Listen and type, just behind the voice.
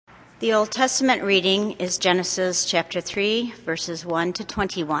The Old Testament reading is Genesis chapter 3, verses 1 to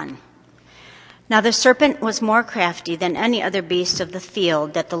 21. Now the serpent was more crafty than any other beast of the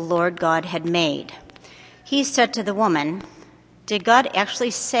field that the Lord God had made. He said to the woman, "Did God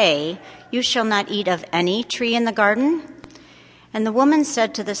actually say, 'You shall not eat of any tree in the garden?'" And the woman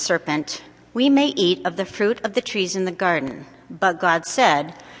said to the serpent, "We may eat of the fruit of the trees in the garden. But God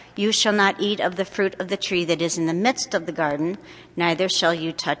said, 'You shall not eat of the fruit of the tree that is in the midst of the garden, neither shall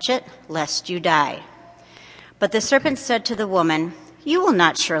you touch it, lest you die.' But the serpent said to the woman, 'You will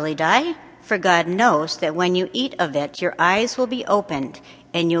not surely die, for God knows that when you eat of it, your eyes will be opened,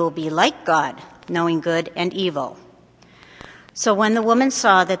 and you will be like God, knowing good and evil.' So when the woman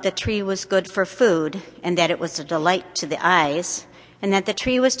saw that the tree was good for food, and that it was a delight to the eyes, and that the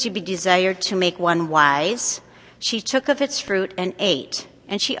tree was to be desired to make one wise, she took of its fruit and ate.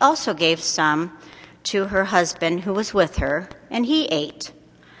 And she also gave some to her husband who was with her, and he ate.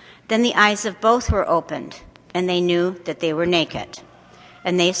 Then the eyes of both were opened, and they knew that they were naked.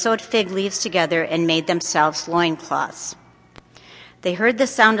 And they sewed fig leaves together and made themselves loincloths. They heard the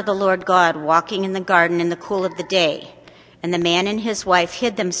sound of the Lord God walking in the garden in the cool of the day, and the man and his wife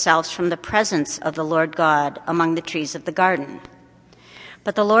hid themselves from the presence of the Lord God among the trees of the garden.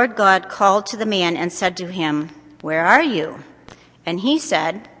 But the Lord God called to the man and said to him, "Where are you?" And he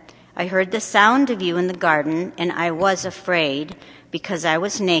said, "I heard the sound of you in the garden, and I was afraid, because I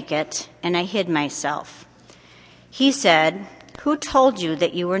was naked, and I hid myself." He said, "Who told you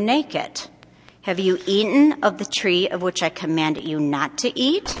that you were naked? Have you eaten of the tree of which I commanded you not to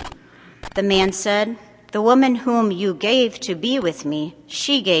eat?" The man said, "The woman whom you gave to be with me,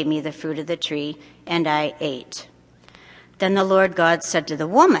 she gave me the fruit of the tree, and I ate." Then the Lord God said to the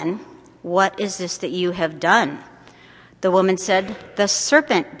woman, "What is this that you have done?" The woman said, "The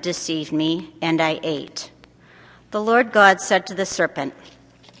serpent deceived me, and I ate." The Lord God said to the serpent,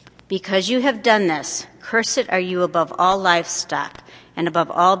 "Because you have done this, cursed are you above all livestock, and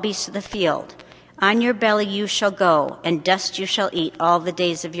above all beasts of the field. On your belly you shall go, and dust you shall eat all the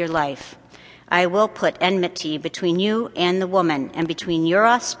days of your life. I will put enmity between you and the woman, and between your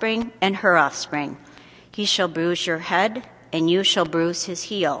offspring and her offspring. He shall bruise your head, and you shall bruise his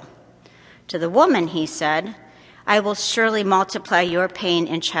heel." To the woman he said, "I will surely multiply your pain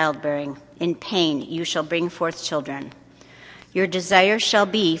in childbearing. In pain you shall bring forth children. Your desire shall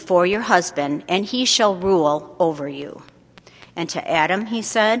be for your husband, and he shall rule over you." And to Adam he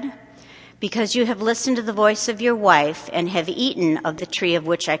said, "Because you have listened to the voice of your wife, and have eaten of the tree of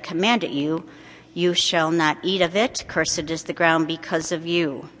which I commanded you, you shall not eat of it. Cursed is the ground because of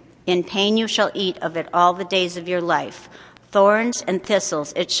you. In pain you shall eat of it all the days of your life. Thorns and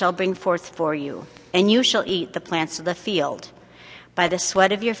thistles it shall bring forth for you, and you shall eat the plants of the field. By the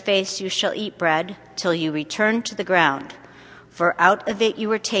sweat of your face you shall eat bread, till you return to the ground. For out of it you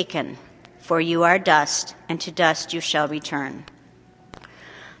were taken, for you are dust, and to dust you shall return."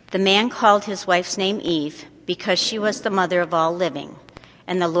 The man called his wife's name Eve, because she was the mother of all living.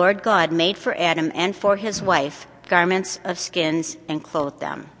 And the Lord God made for Adam and for his wife garments of skins and clothed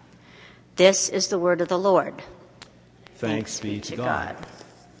them. This is the word of the Lord. Thanks be to God.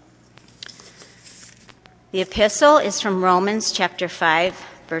 The epistle is from Romans chapter 5,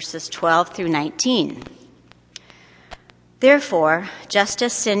 verses 12 through 19. "Therefore, just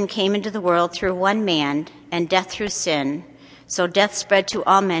as sin came into the world through one man, and death through sin, so death spread to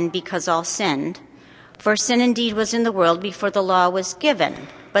all men because all sinned. For sin indeed was in the world before the law was given,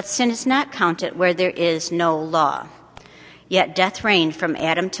 but sin is not counted where there is no law. Yet death reigned from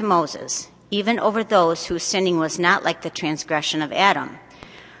Adam to Moses, even over those whose sinning was not like the transgression of Adam,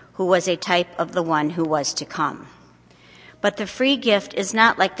 who was a type of the one who was to come. But the free gift is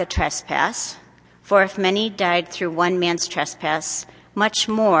not like the trespass, for if many died through one man's trespass, much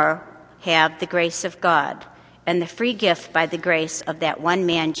more have the grace of God, and the free gift by the grace of that one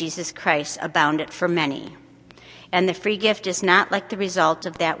man, Jesus Christ, abounded for many. And the free gift is not like the result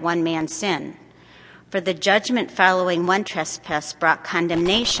of that one man's sin. For the judgment following one trespass brought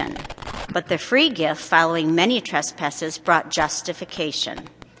condemnation, but the free gift following many trespasses brought justification.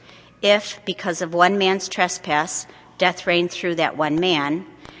 If, because of one man's trespass, death reigned through that one man,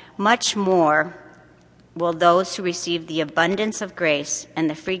 much more will those who receive the abundance of grace and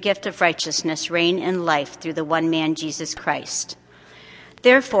the free gift of righteousness reign in life through the one man, Jesus Christ.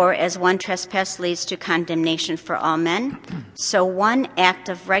 Therefore, as one trespass leads to condemnation for all men, so one act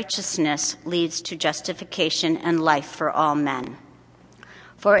of righteousness leads to justification and life for all men.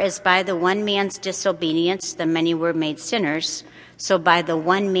 For as by the one man's disobedience the many were made sinners, so by the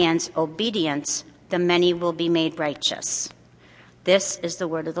one man's obedience the many will be made righteous. This is the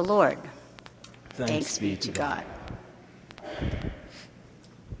word of the Lord. Thanks be to God.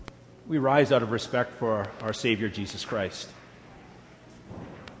 We rise out of respect for our Savior, Jesus Christ.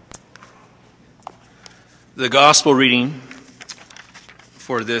 The gospel reading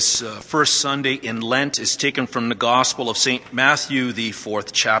for this first Sunday in Lent is taken from the Gospel of St. Matthew, the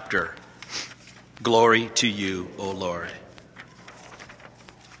 4th chapter. Glory to you, O Lord.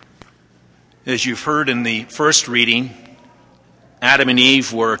 As you've heard in the first reading, Adam and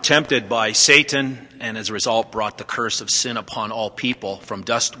Eve were tempted by Satan and as a result brought the curse of sin upon all people. From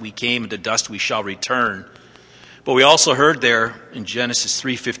dust we came, and to dust we shall return. But we also heard there in Genesis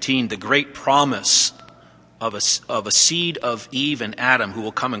 3:15 the great promise of a seed of Eve and Adam who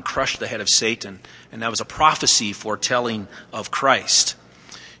will come and crush the head of Satan. And that was a prophecy foretelling of Christ.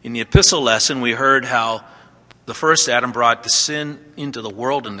 In the epistle lesson, we heard how the first Adam brought the sin into the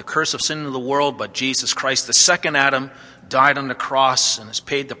world and the curse of sin into the world, but Jesus Christ, the second Adam, died on the cross and has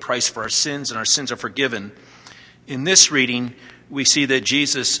paid the price for our sins, and our sins are forgiven. In this reading, we see that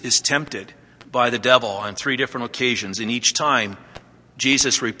Jesus is tempted by the devil on 3 different occasions, and each time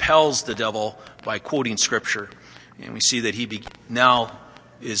Jesus repels the devil by quoting Scripture. And we see that he now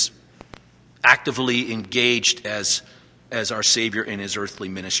is actively engaged as our Savior in his earthly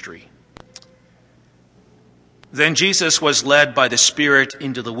ministry. Then Jesus was led by the Spirit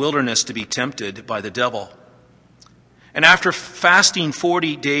into the wilderness to be tempted by the devil. And after fasting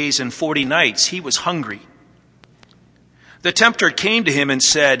 40 days and 40 nights, he was hungry. The tempter came to him and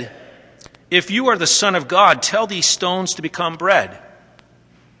said, "If you are the Son of God, tell these stones to become bread."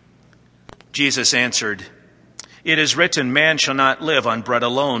 Jesus answered, "It is written, man shall not live on bread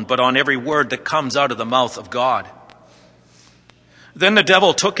alone, but on every word that comes out of the mouth of God." Then the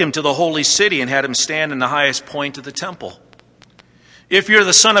devil took him to the holy city and had him stand in the highest point of the temple. "If you're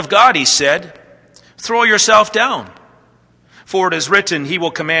the Son of God," he said, "throw yourself down. For it is written, he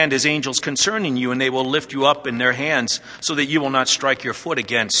will command his angels concerning you, and they will lift you up in their hands so that you will not strike your foot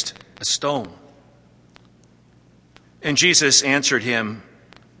against a stone." And Jesus answered him,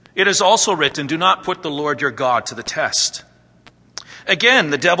 "It is also written, do not put the Lord your God to the test." Again,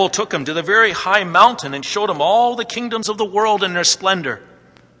 the devil took him to the very high mountain and showed him all the kingdoms of the world and their splendor.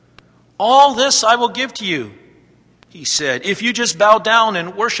 "All this I will give to you," he said, "if you just bow down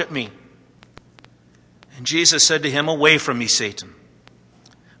and worship me." And Jesus said to him, "Away from me, Satan,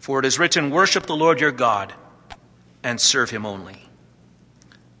 for it is written, worship the Lord your God and serve him only."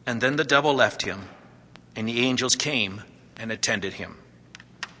 And then the devil left him, and the angels came and attended him.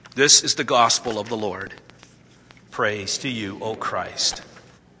 This is the gospel of the Lord. Praise to you, O Christ.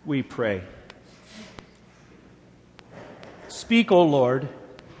 We pray. Speak, O Lord.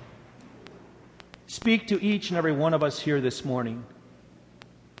 Speak to each and every one of us here this morning.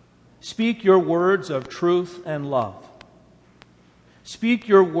 Speak your words of truth and love. Speak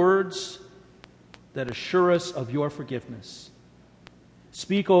your words that assure us of your forgiveness.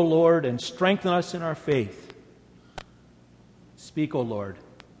 Speak, O Lord, and strengthen us in our faith. Speak, O Lord,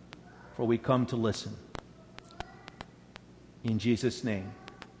 for we come to listen. In Jesus' name,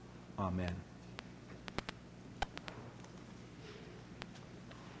 amen.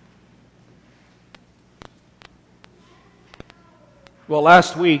 Well,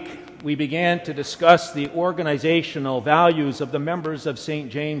 last week we began to discuss the organizational values of the members of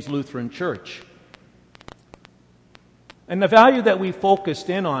St. James Lutheran Church. And the value that we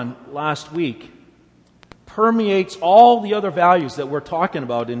focused in on last week permeates all the other values that we're talking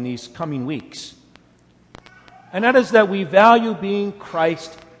about in these coming weeks. And that is that we value being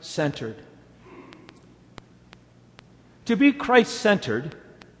Christ-centered. To be Christ-centered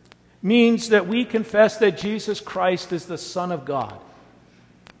means that we confess that Jesus Christ is the Son of God.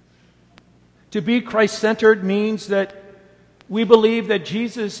 To be Christ-centered means that we believe that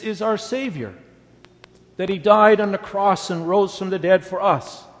Jesus is our Savior, that He died on the cross and rose from the dead for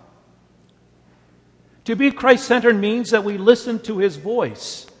us. To be Christ-centered means that we listen to His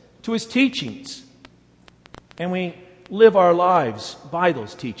voice, to His teachings, and we live our lives by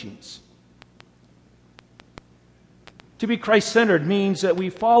those teachings. To be Christ-centered means that we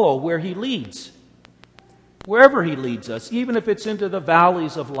follow where He leads, wherever He leads us, even if it's into the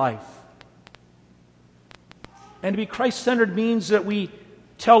valleys of life. And to be Christ-centered means that we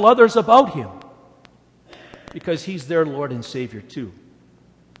tell others about Him, because He's their Lord and Savior too.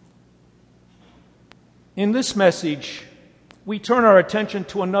 In this message, we turn our attention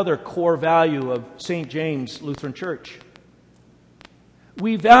to another core value of St. James Lutheran Church.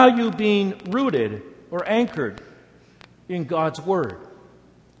 We value being rooted or anchored in God's Word.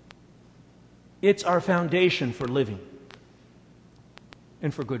 It's our foundation for living,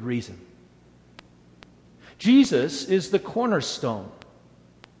 and for good reason. Jesus is the cornerstone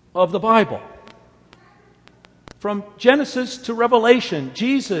of the Bible. From Genesis to Revelation,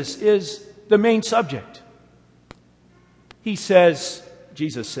 Jesus is the main subject.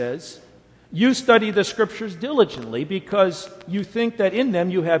 Jesus says, you study the Scriptures diligently because you think that in them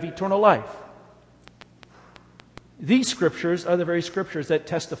you have eternal life. These Scriptures are the very Scriptures that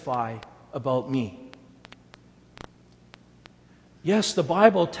testify about me. Yes, the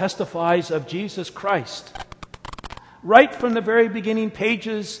Bible testifies of Jesus Christ. Right from the very beginning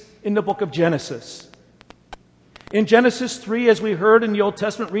pages in the book of Genesis. In Genesis 3, as we heard in the Old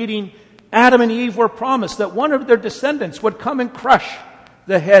Testament reading, Adam and Eve were promised that one of their descendants would come and crush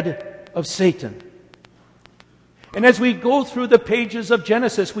the head of Satan. And as we go through the pages of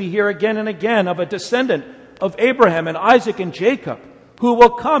Genesis, we hear again and again of a descendant of Abraham and Isaac and Jacob who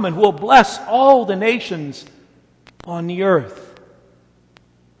will come and who will bless all the nations on the earth.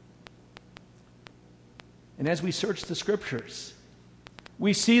 And as we search the Scriptures,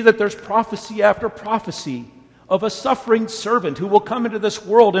 we see that there's prophecy after prophecy of a suffering servant who will come into this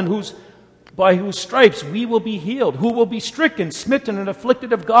world and by whose stripes we will be healed, who will be stricken, smitten, and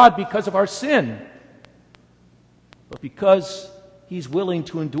afflicted of God because of our sin. But because he's willing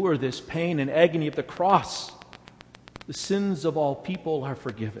to endure this pain and agony of the cross, the sins of all people are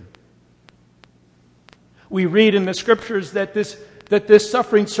forgiven. We read in the Scriptures that this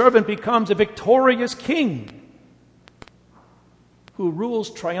suffering servant becomes a victorious king who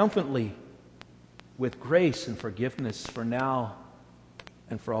rules triumphantly with grace and forgiveness for now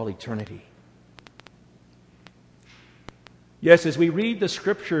and for all eternity. Yes, as we read the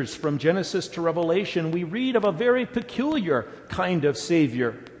Scriptures from Genesis to Revelation, we read of a very peculiar kind of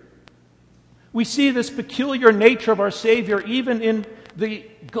Savior. We see this peculiar nature of our Savior even in the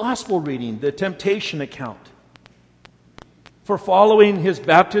Gospel reading, the temptation account. For following his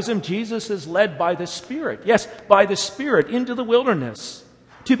baptism, Jesus is led by the Spirit, yes, by the Spirit into the wilderness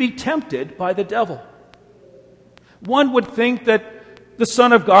to be tempted by the devil. One would think that the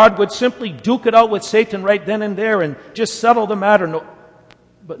Son of God would simply duke it out with Satan right then and there and just settle the matter.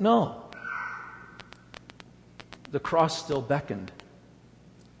 But no. The cross still beckoned.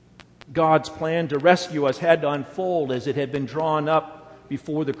 God's plan to rescue us had to unfold as it had been drawn up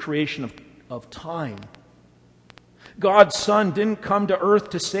before the creation of time. God's Son didn't come to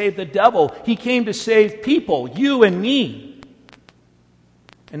earth to save the devil. He came to save people, you and me.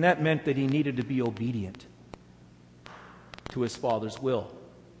 And that meant that he needed to be obedient to his Father's will.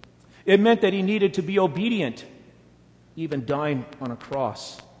 It meant that he needed to be obedient, even dying on a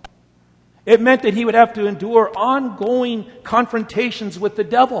cross. It meant that he would have to endure ongoing confrontations with the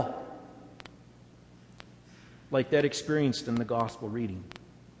devil, like that experienced in the Gospel reading.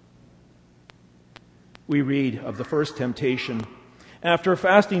 We read of the first temptation. After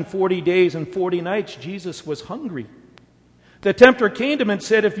fasting 40 days and 40 nights, Jesus was hungry. The tempter came to him and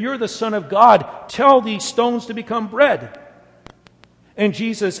said, "If you're the Son of God, tell these stones to become bread." And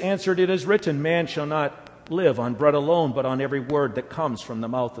Jesus answered, "It is written, man shall not live on bread alone, but on every word that comes from the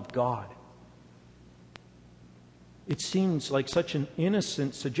mouth of God." It seems like such an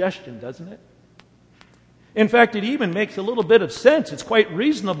innocent suggestion, doesn't it? In fact, it even makes a little bit of sense. It's quite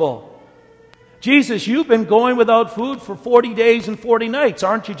reasonable. Jesus, you've been going without food for 40 days and 40 nights.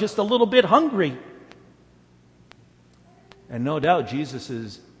 Aren't you just a little bit hungry? And no doubt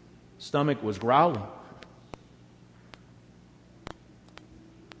Jesus' stomach was growling.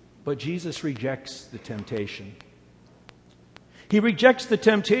 But Jesus rejects the temptation. He rejects the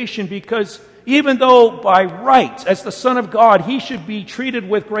temptation because even though by rights, as the Son of God, he should be treated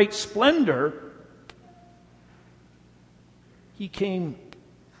with great splendor, he came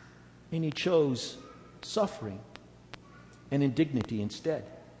and he chose suffering and indignity instead.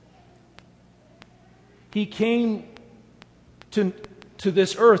 He came to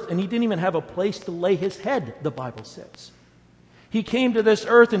this earth and he didn't even have a place to lay his head, the Bible says. He came to this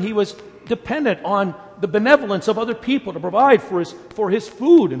earth and he was dependent on the benevolence of other people to provide for his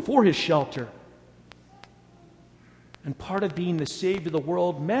food and for his shelter. And part of being the Savior of the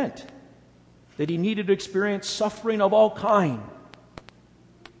world meant that he needed to experience suffering of all kind.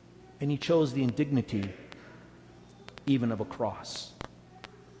 And he chose the indignity even of a cross.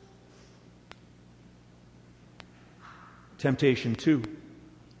 Temptation 2.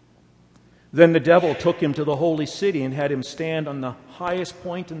 Then the devil took him to the holy city and had him stand on the highest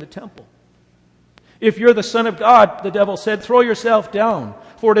point in the temple. "If you're the Son of God," the devil said, "throw yourself down.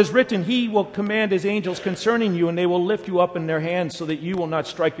 For it is written, he will command his angels concerning you, and they will lift you up in their hands so that you will not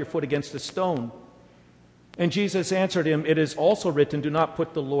strike your foot against a stone." And Jesus answered him, "It is also written, do not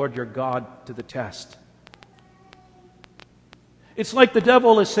put the Lord your God to the test." It's like the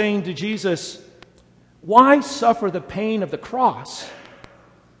devil is saying to Jesus, why suffer the pain of the cross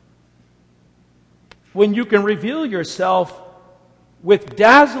when you can reveal yourself with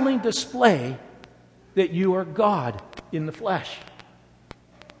dazzling display that you are God in the flesh.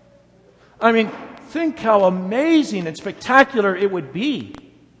 I mean, think how amazing and spectacular it would be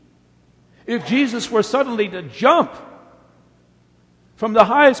if Jesus were suddenly to jump from the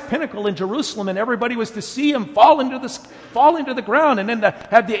highest pinnacle in Jerusalem and everybody was to see him fall into the ground, and then to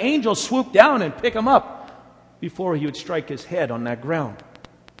have the angels swoop down and pick him up before he would strike his head on that ground.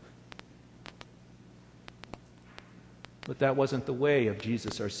 But that wasn't the way of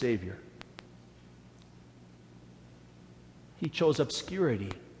Jesus our Savior. He chose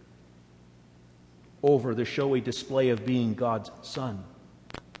obscurity over the showy display of being God's Son.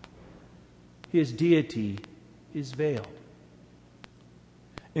 His deity is veiled.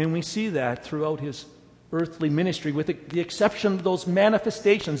 And we see that throughout his earthly ministry, with the exception of those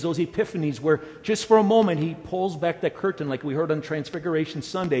manifestations, those epiphanies, where just for a moment he pulls back that curtain like we heard on Transfiguration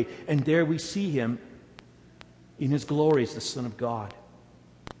Sunday, and there we see him in his glory as the Son of God.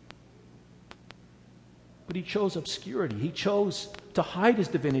 But he chose obscurity. He chose to hide his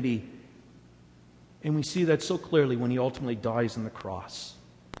divinity. And we see that so clearly when he ultimately dies on the cross.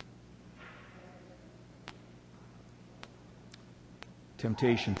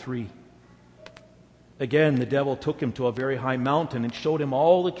 Temptation 3. Again, the devil took him to a very high mountain and showed him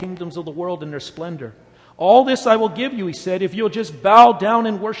all the kingdoms of the world in their splendor. All this I will give you, he said, if you'll just bow down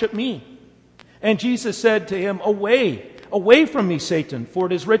and worship me. And Jesus said to him, away from me, Satan, for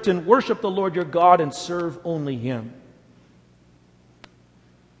it is written, worship the Lord your God and serve only him.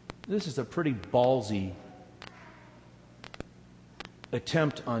 This is a pretty ballsy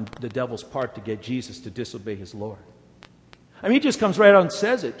attempt on the devil's part to get Jesus to disobey his Lord. I mean, he just comes right out and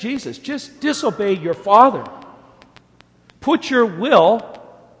says it. Jesus, just disobey your Father. Put your will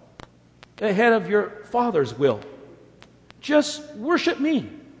ahead of your Father's will. Just worship me.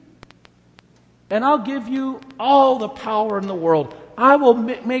 And I'll give you all the power in the world. I will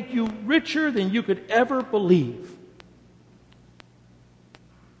make you richer than you could ever believe.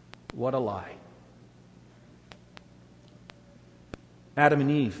 What a lie. Adam and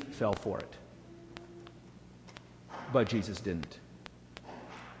Eve fell for it. But Jesus didn't.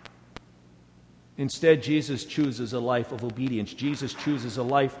 Instead, Jesus chooses a life of obedience. Jesus chooses a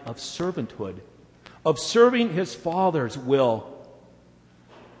life of servanthood, of serving his Father's will,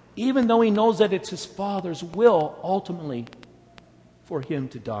 even though he knows that it's his Father's will ultimately for him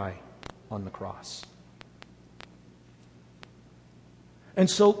to die on the cross. And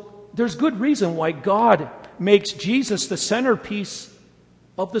so there's good reason why God makes Jesus the centerpiece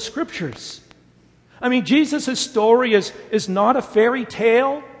of the Scriptures. I mean, Jesus' story is not a fairy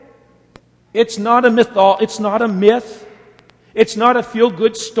tale. It's not a myth. It's not a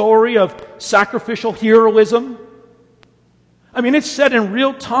feel-good story of sacrificial heroism. I mean, it's set in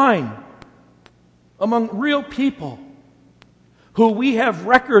real time among real people who we have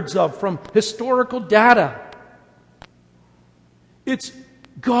records of from historical data. It's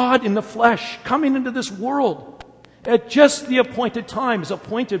God in the flesh coming into this world at just the appointed times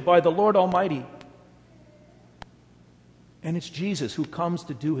appointed by the Lord Almighty. And it's Jesus who comes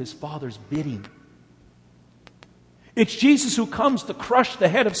to do his Father's bidding. It's Jesus who comes to crush the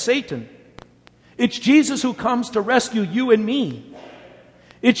head of Satan. It's Jesus who comes to rescue you and me.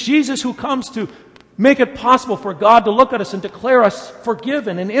 It's Jesus who comes to make it possible for God to look at us and declare us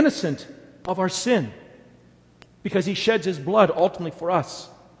forgiven and innocent of our sin, because he sheds his blood ultimately for us.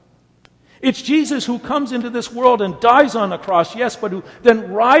 It's Jesus who comes into this world and dies on the cross, yes, but who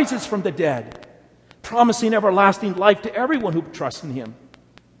then rises from the dead, promising everlasting life to everyone who trusts in him.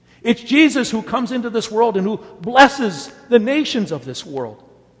 It's Jesus who comes into this world and who blesses the nations of this world.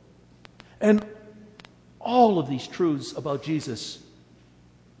 And all of these truths about Jesus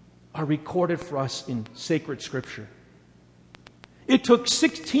are recorded for us in sacred Scripture. It took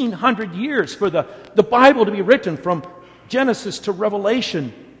 1,600 years for the Bible to be written from Genesis to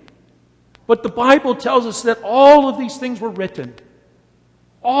Revelation. But the Bible tells us that all of these things were written.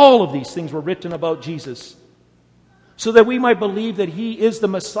 All of these things were written about Jesus, so that we might believe that he is the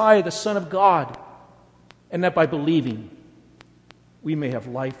Messiah, the Son of God, and that by believing, we may have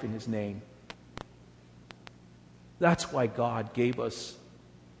life in his name. That's why God gave us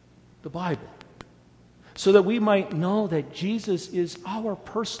the Bible, so that we might know that Jesus is our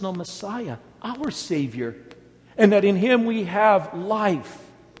personal Messiah, our Savior, and that in him we have life,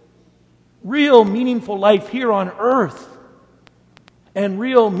 real meaningful life here on earth, and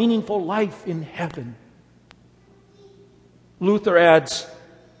real meaningful life in heaven. Luther adds,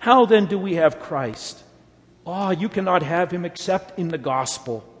 how then do we have Christ? You cannot have him except in the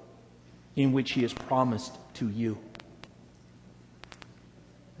gospel in which he is promised to you.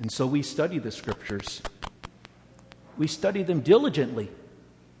 And so we study the Scriptures. We study them diligently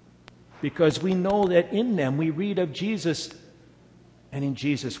because we know that in them we read of Jesus, and in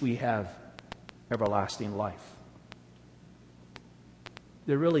Jesus we have everlasting life.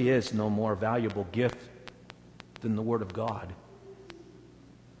 There really is no more valuable gift than the Word of God.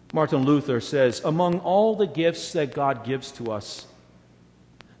 Martin Luther says, among all the gifts that God gives to us,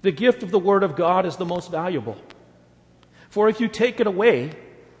 the gift of the Word of God is the most valuable. For if you take it away,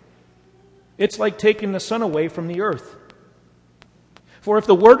 it's like taking the sun away from the earth. For if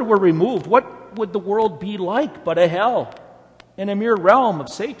the Word were removed, what would the world be like but a hell and a mere realm of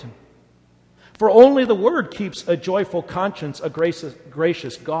Satan? For only the Word keeps a joyful conscience, a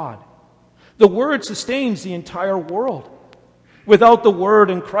gracious God. The Word sustains the entire world. Without the Word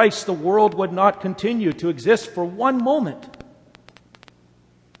and Christ, the world would not continue to exist for one moment.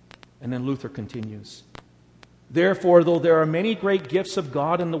 And then Luther continues, therefore, though there are many great gifts of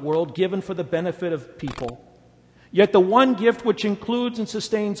God in the world given for the benefit of people, yet the one gift which includes and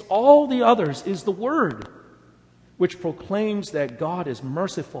sustains all the others is the Word, which proclaims that God is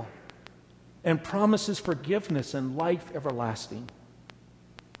merciful and promises forgiveness and life everlasting.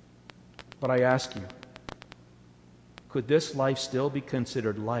 But I ask you, could this life still be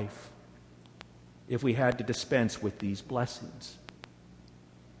considered life if we had to dispense with these blessings?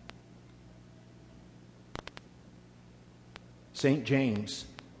 St. James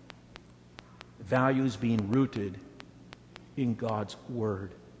values being rooted in God's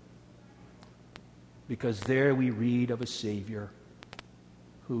Word, because there we read of a Savior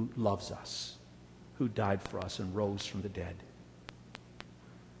who loves us, who died for us and rose from the dead.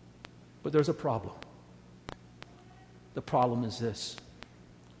 But there's a problem. The problem is this: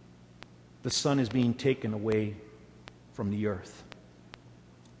 the sun is being taken away from the earth.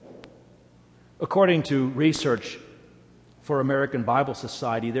 According to research for American Bible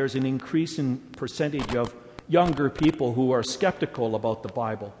Society, there's an increasing percentage of younger people who are skeptical about the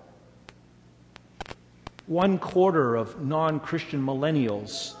Bible. 1/4 of non-Christian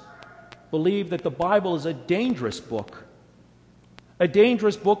millennials believe that the Bible is a dangerous book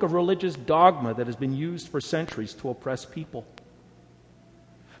of religious dogma that has been used for centuries to oppress people.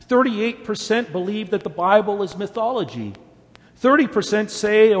 38% believe that the Bible is mythology. 30%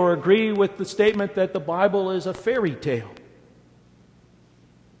 say or agree with the statement that the Bible is a fairy tale.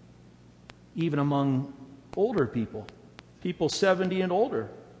 Even among older people, people 70 and older,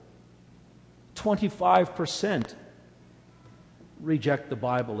 25% reject the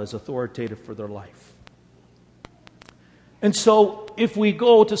Bible as authoritative for their life. And so, if we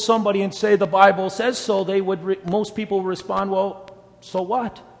go to somebody and say the Bible says so, most people respond, well, so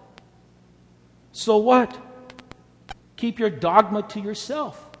what? So what? Keep your dogma to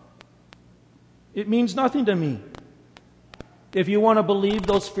yourself. It means nothing to me. If you want to believe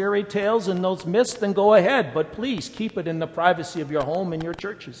those fairy tales and those myths, then go ahead, but please keep it in the privacy of your home and your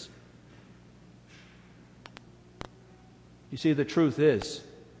churches. You see, the truth is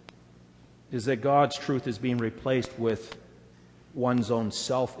that God's truth is being replaced with one's own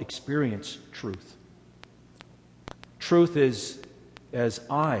self-experience truth. Truth is as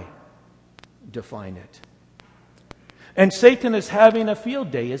I define it. And Satan is having a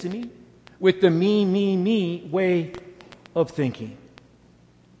field day, isn't he? With the me way of thinking.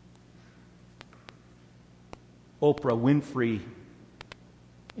 Oprah Winfrey,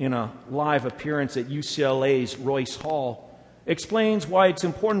 in a live appearance at UCLA's Royce Hall, explains why it's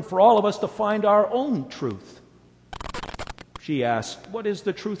important for all of us to find our own truth. She asks, what is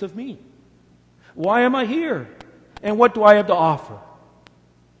the truth of me? Why am I here? And what do I have to offer?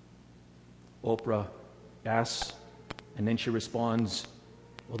 Oprah asks, and then she responds,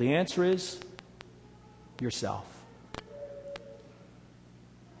 well, the answer is yourself.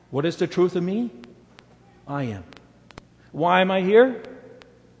 What is the truth of me? I am. Why am I here?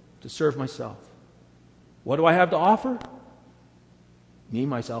 To serve myself. What do I have to offer? Me,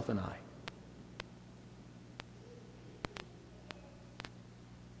 myself, and I.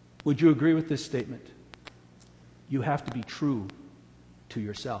 Would you agree with this statement? You have to be true to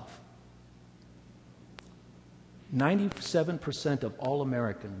yourself. 97% of all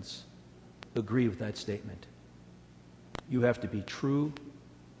Americans agree with that statement. You have to be true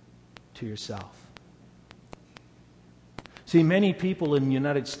to yourself. See, many people in the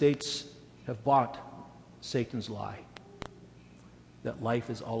United States have bought Satan's lie that life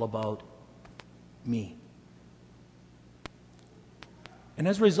is all about me. And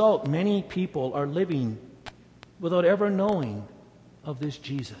as a result, many people are living without ever knowing of this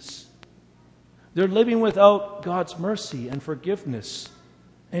Jesus. They're living without God's mercy and forgiveness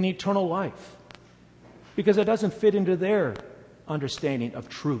and eternal life because it doesn't fit into their understanding of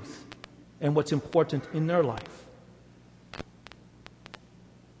truth and what's important in their life.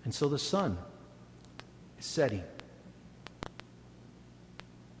 And so the sun is setting.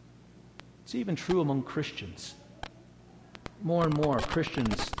 It's even true among Christians. More and more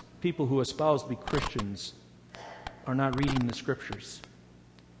Christians, people who espouse to be Christians, are not reading the Scriptures.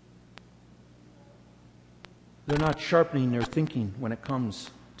 They're not sharpening their thinking when it comes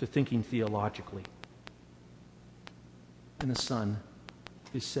to thinking theologically. And the sun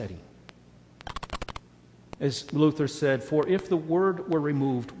is setting. As Luther said, "For if the Word were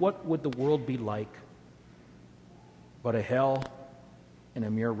removed, what would the world be like but a hell and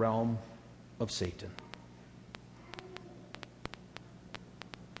a mere realm of Satan?"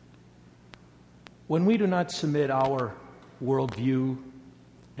 When we do not submit our worldview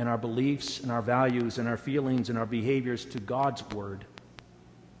and our beliefs and our values and our feelings and our behaviors to God's Word,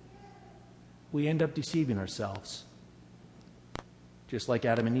 we end up deceiving ourselves. Just like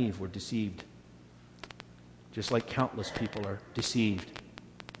Adam and Eve were deceived. Just like countless people are deceived.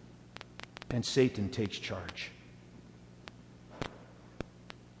 And Satan takes charge.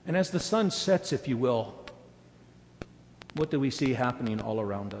 And as the sun sets, if you will, what do we see happening all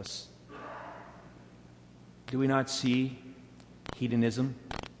around us? Do we not see hedonism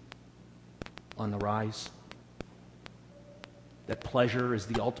on the rise? That pleasure is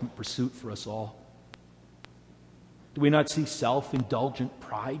the ultimate pursuit for us all. Do we not see self-indulgent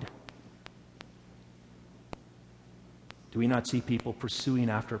pride? Do we not see people pursuing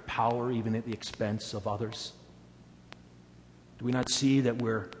after power even at the expense of others? Do we not see that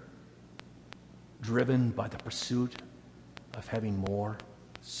we're driven by the pursuit of having more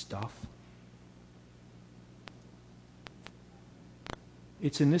stuff?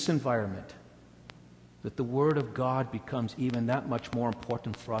 It's in this environment that the Word of God becomes even that much more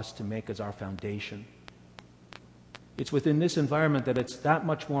important for us to make as our foundation. It's within this environment that it's that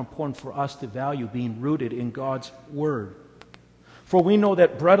much more important for us to value being rooted in God's Word. For we know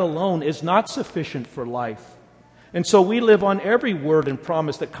that bread alone is not sufficient for life. And so we live on every word and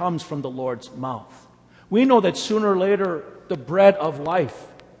promise that comes from the Lord's mouth. We know that sooner or later the bread of life,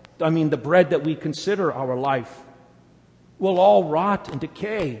 the bread that we consider our life, will all rot and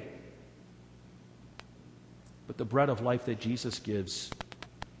decay. But the bread of life that Jesus gives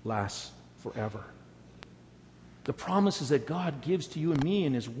lasts forever. The promises that God gives to you and me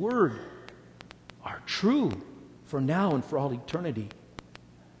in His Word are true for now and for all eternity.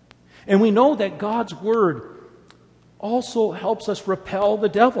 And we know that God's Word also helps us repel the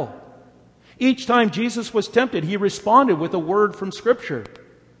devil. Each time Jesus was tempted, He responded with a word from Scripture.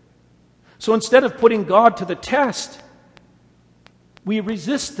 So instead of putting God to the test, we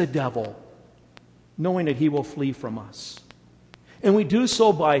resist the devil, knowing that he will flee from us. And we do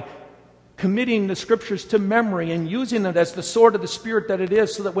so by committing the Scriptures to memory and using it as the sword of the Spirit that it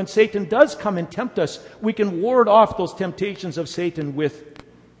is, so that when Satan does come and tempt us, we can ward off those temptations of Satan with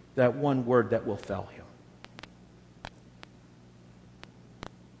that one word that will fell him.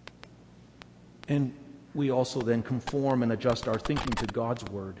 And we also then conform and adjust our thinking to God's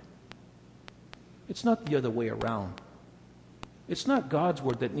Word. It's not the other way around. It's not God's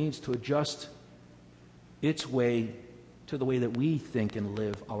Word that needs to adjust its way to the way that we think and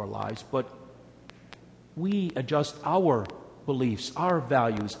live our lives, but we adjust our beliefs, our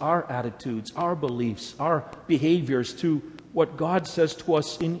values, our attitudes, our beliefs, our behaviors to what God says to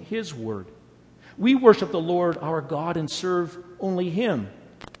us in His Word. We worship the Lord our God and serve only Him,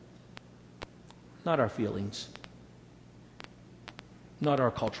 not our feelings, not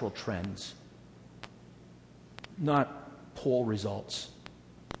our cultural trends, not poll results,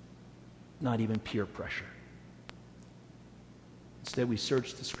 not even peer pressure. Instead, we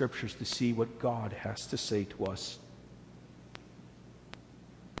search the Scriptures to see what God has to say to us.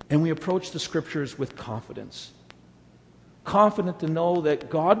 And we approach the Scriptures with confidence. Confident to know that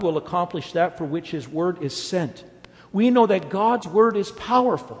God will accomplish that for which His Word is sent. We know that God's Word is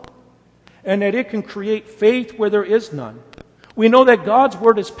powerful and that it can create faith where there is none. We know that God's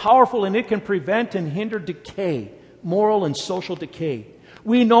Word is powerful and it can prevent and hinder decay, moral and social decay.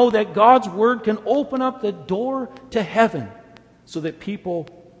 We know that God's Word can open up the door to heaven so that people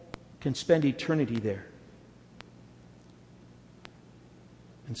can spend eternity there.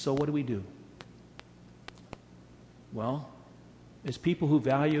 And so what do? Well, as people who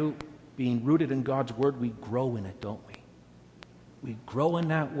value being rooted in God's Word, we grow in it, don't we? We grow in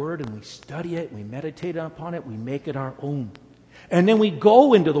that Word and we study it, we meditate upon it, we make it our own. And then we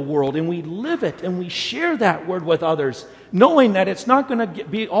go into the world and we live it and we share that Word with others, knowing that it's not going to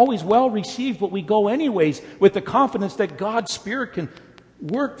be always well received, but we go anyways with the confidence that God's Spirit can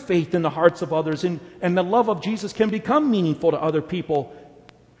work faith in the hearts of others, and the love of Jesus can become meaningful to other people.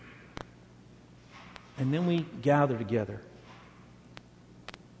 And then we gather together.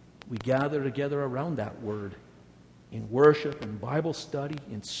 We gather together around that word in worship, in Bible study,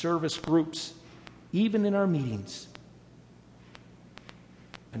 in service groups, even in our meetings.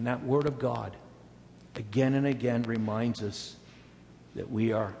 And that word of God again and again reminds us that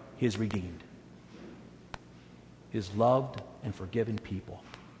we are His redeemed, His loved and forgiven people,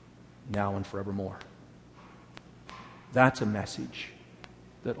 now and forevermore. That's a message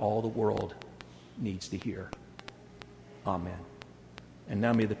that all the world needs to hear. Amen. And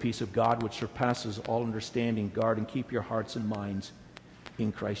now may the peace of God, which surpasses all understanding, guard and keep your hearts and minds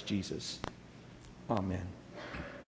in Christ Jesus. Amen.